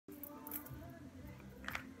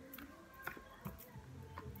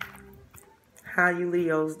How you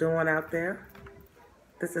Leos doing out there?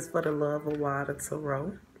 This is for the Love of Water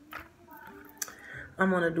Tarot. I'm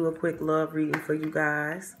going to do a quick love reading for you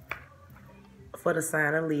guys for the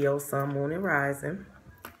sign of Leo, Sun, Moon, and Rising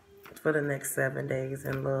for the next 7 days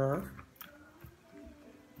in love.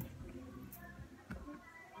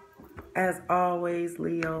 As always,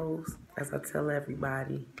 Leos, as I tell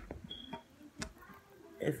everybody,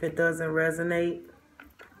 if it doesn't resonate,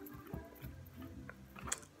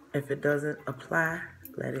 if it doesn't apply,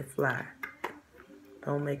 let it fly.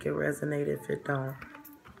 Don't make it resonate if it don't.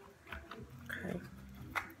 Okay.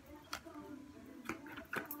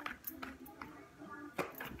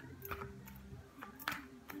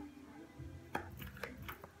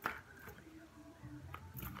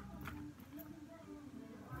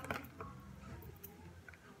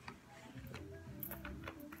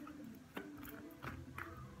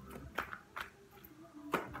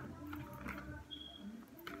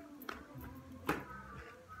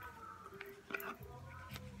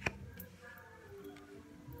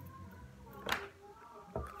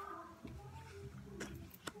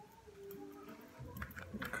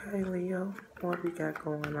 Okay, Leo, what we got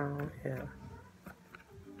going on here?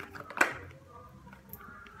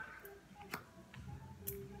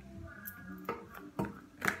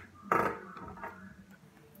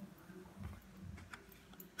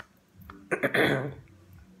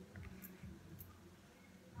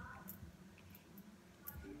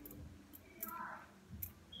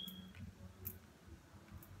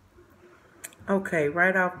 Okay,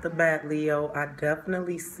 right off the bat, Leo, I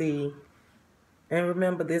definitely see, and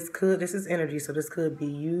remember, this is energy, so this could be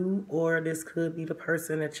you or this could be the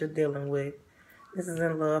person that you're dealing with. This is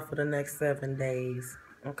in love for the next 7 days,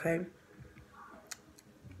 okay?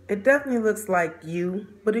 It definitely looks like you,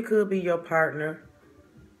 but it could be your partner.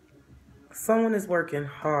 Someone is working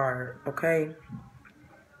hard, okay?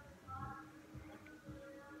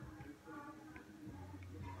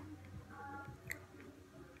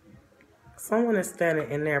 Someone is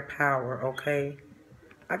standing in their power, okay?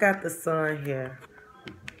 I got the sun here,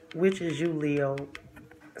 which is you, Leo.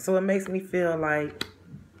 So it makes me feel like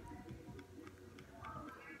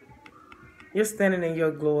you're standing in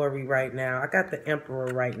your glory right now. I got the Emperor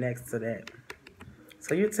right next to that.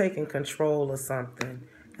 So you're taking control of something.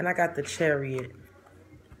 And I got the Chariot.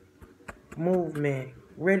 Movement.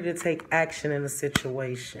 Ready to take action in a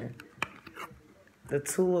situation. The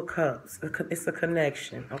Two of Cups. It's a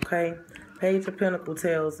connection, okay? Page of Pentacles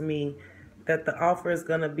tells me that the offer is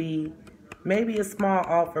going to be maybe a small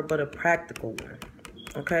offer, but a practical one,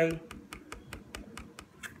 okay?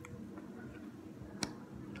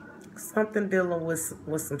 Something dealing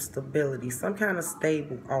with some stability, some kind of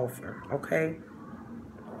stable offer, okay?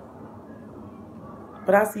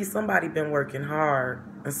 But I see somebody been working hard,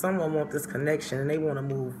 and someone wants this connection, and they want to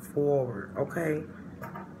move forward, okay?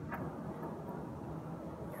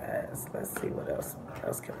 Yes, let's see what else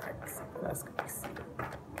can I see. What else can we see?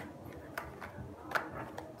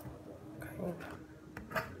 Okay.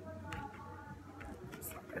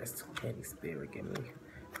 That's too many, Spirit. Give me,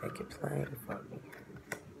 make it plain for me.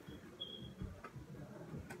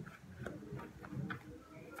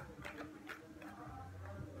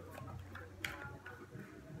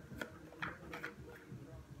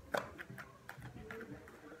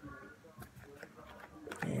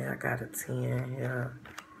 Yeah, I got a 10 here.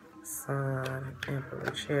 Sun,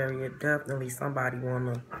 Emperor, Chariot. Definitely somebody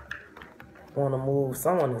wanna move.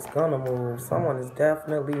 Someone is gonna move. Someone is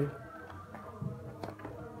definitely.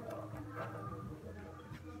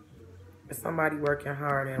 Somebody working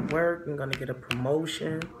hard at work and gonna get a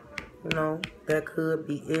promotion. You know, that could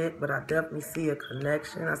be it. But I definitely see a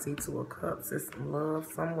connection. I see Two of Cups. There's some love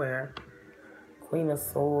somewhere. Queen of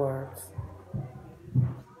Swords.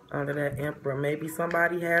 Under that Emperor. Maybe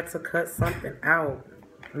somebody had to cut something out.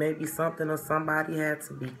 Maybe something or somebody had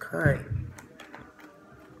to be cut.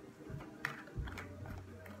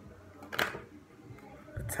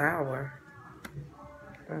 The Tower.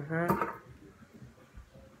 The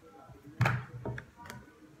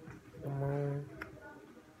Moon.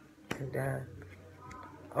 And that.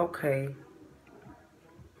 Okay.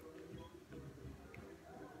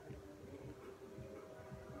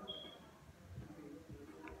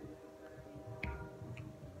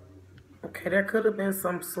 Okay, there could have been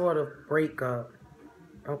some sort of breakup.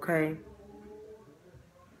 Okay.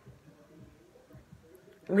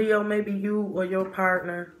 Leo, maybe you or your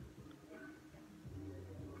partner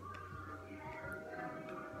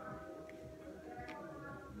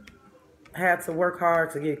had to work hard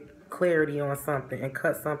to get clarity on something and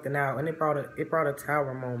cut something out, and it brought a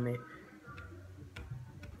tower moment.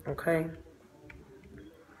 Okay.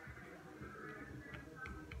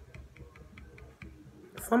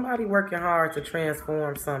 somebody working hard to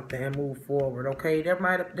transform something and move forward, okay?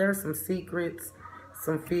 There's some secrets,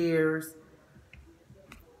 some fears.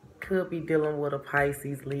 Could be dealing with a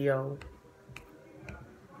Pisces, Leo.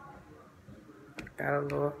 Got a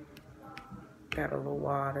little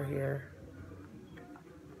water here.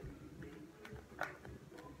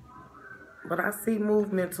 But I see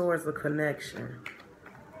movement towards a connection.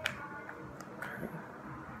 Okay.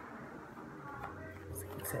 So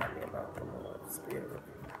you tell me about the Lord Spirit.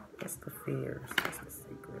 What's the fears? What's the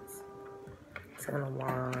secrets? Ten of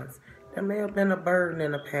Wands. There may have been a burden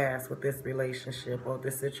in the past with this relationship or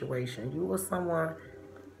this situation. You or someone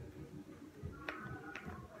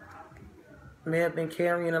may have been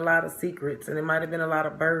carrying a lot of secrets, and it might have been a lot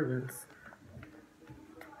of burdens.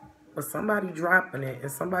 But somebody dropping it,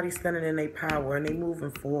 and somebody standing in their power, and they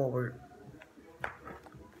moving forward.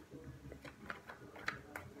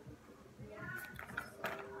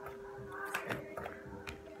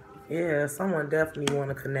 Yeah, someone definitely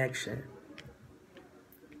want a connection.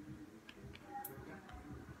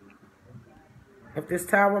 If this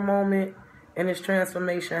Tower moment and this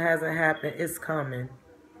transformation hasn't happened, it's coming.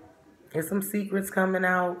 There's some secrets coming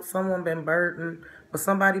out. Someone been burdened, but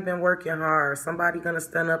somebody been working hard. Somebody gonna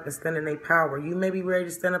stand up and stand in their power. You may be ready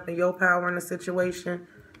to stand up in your power in a situation,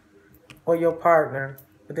 or your partner.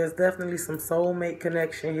 But there's definitely some soulmate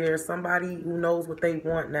connection here. Somebody who knows what they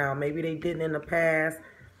want now. Maybe they didn't in the past.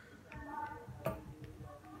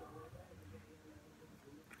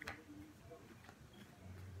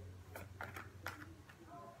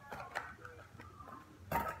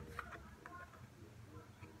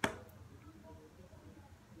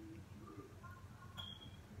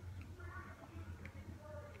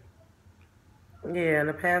 Yeah, in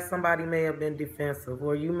the past, somebody may have been defensive,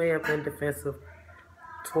 or you may have been defensive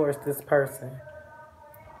towards this person.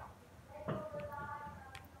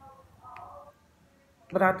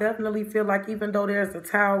 But I definitely feel like even though there's a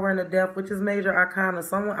Tower and a Death, which is major arcana,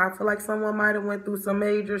 I feel like someone might have went through some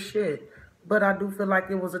major shit. But I do feel like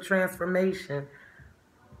it was a transformation.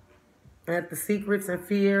 And the secrets and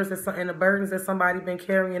fears and the burdens that somebody been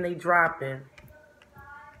carrying, they dropping.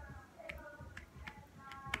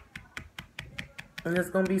 And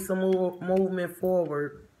there's going to be some movement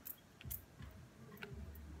forward.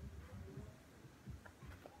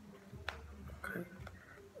 Okay.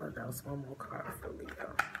 What else? One more card for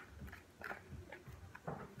Leo.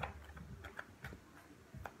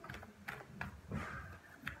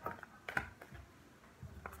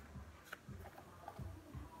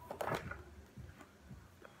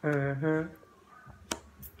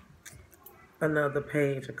 Another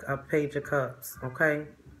page, a Page of Cups, okay?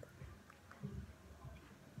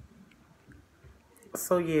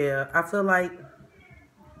 So yeah, I feel like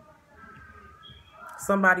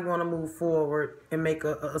somebody want to move forward and make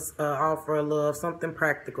a offer of love, something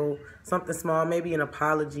practical, something small, maybe an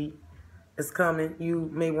apology is coming. You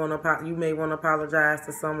may want to apologize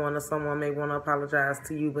to someone, or someone may want to apologize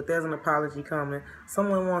to you, but there's an apology coming.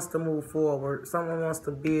 Someone wants to move forward. Someone wants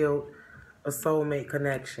to build a soulmate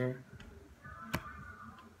connection.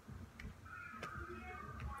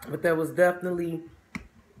 But there was definitely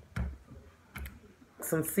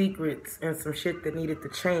some secrets and some shit that needed to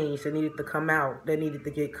change, that needed to come out, that needed to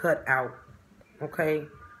get cut out, okay?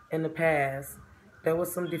 In the past, there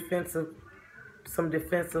was some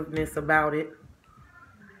defensiveness about it.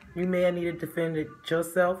 You may have needed to defend it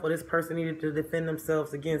yourself, or this person needed to defend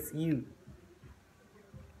themselves against you.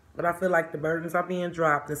 But I feel like the burdens are being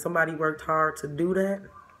dropped, and somebody worked hard to do that.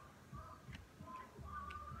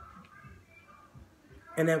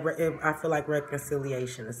 And I feel like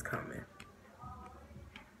reconciliation is coming.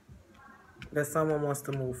 That someone wants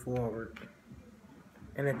to move forward,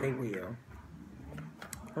 and that they will.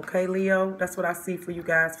 Okay, Leo, that's what I see for you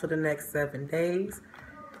guys for the next 7 days.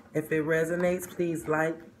 If it resonates, please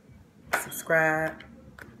like, subscribe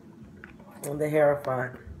on the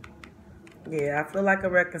Hierophant. Yeah, I feel like a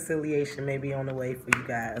reconciliation may be on the way for you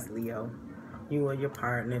guys, Leo. You or your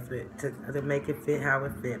partner, to make it fit how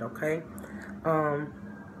it fit, okay?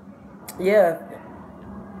 Yeah.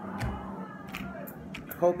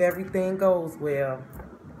 Hope everything goes well.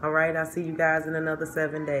 All right, I'll see you guys in another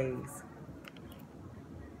 7 days.